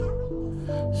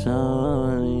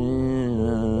Shawty,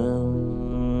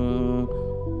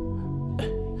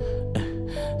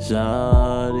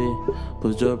 Shawty,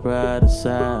 put your pride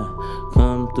aside.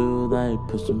 Come through like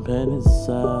put some panties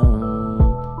aside.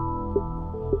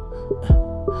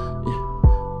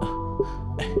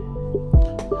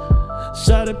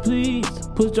 Shawty, please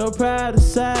put your pride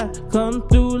aside. Come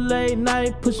through late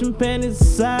night, pushing panties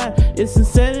aside. It's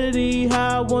insanity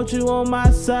how I want you on my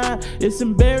side. It's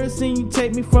embarrassing you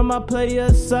take me from my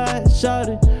player side.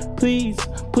 Shawty, please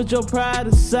put your pride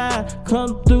aside.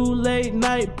 Come through late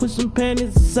night, pushing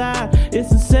panties aside.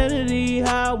 It's insanity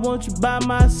how I want you by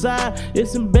my side.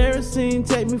 It's embarrassing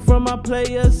take me from my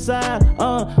player side.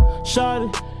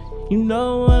 Shawty, you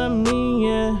know what I mean,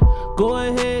 yeah. Go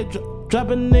ahead, drop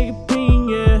a nigga pin,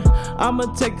 yeah.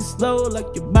 I'ma take it slow like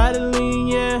your body lean,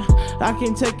 yeah. I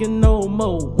can't take it no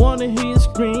more. Wanna hear you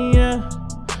scream, yeah.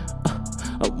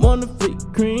 I wanna flick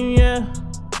cream, yeah.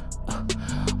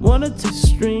 Wanna taste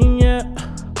stream, yeah.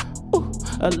 Ooh,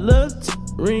 I love to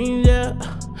ring, yeah.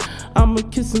 I'ma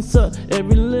kiss and suck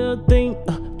every little thing.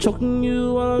 Choking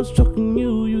you while I'm stroking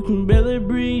you. You can barely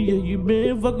breathe. Yeah, you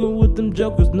been fucking with them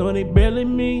jokers. No, they barely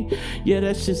me. Yeah,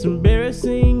 that shit's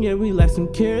embarrassing. Yeah, we like some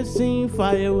kerosene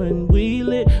fire when we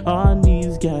lit. Our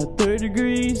knees got 30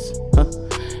 degrees.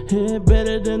 Yeah,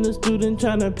 better than the student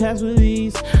tryna pass with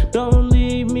ease. Don't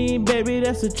leave me, baby,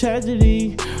 that's a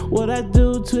tragedy. What I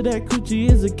do to that coochie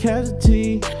is a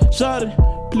casualty. Shawty,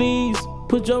 please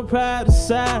put your pride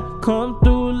aside. Come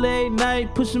through late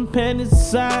night, pushing panties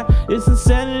aside. It's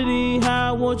insanity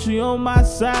how I want you on my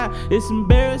side. It's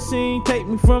embarrassing, take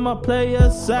me from my player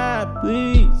side,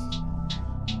 please.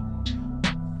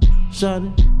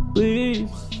 Shawty, please.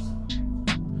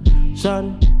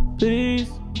 Shawty, please.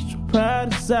 Put your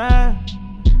pride aside.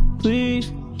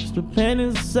 Please, put your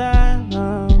panties aside.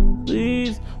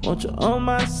 Please, want you on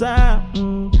my side.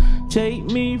 Take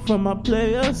me from my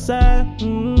player side.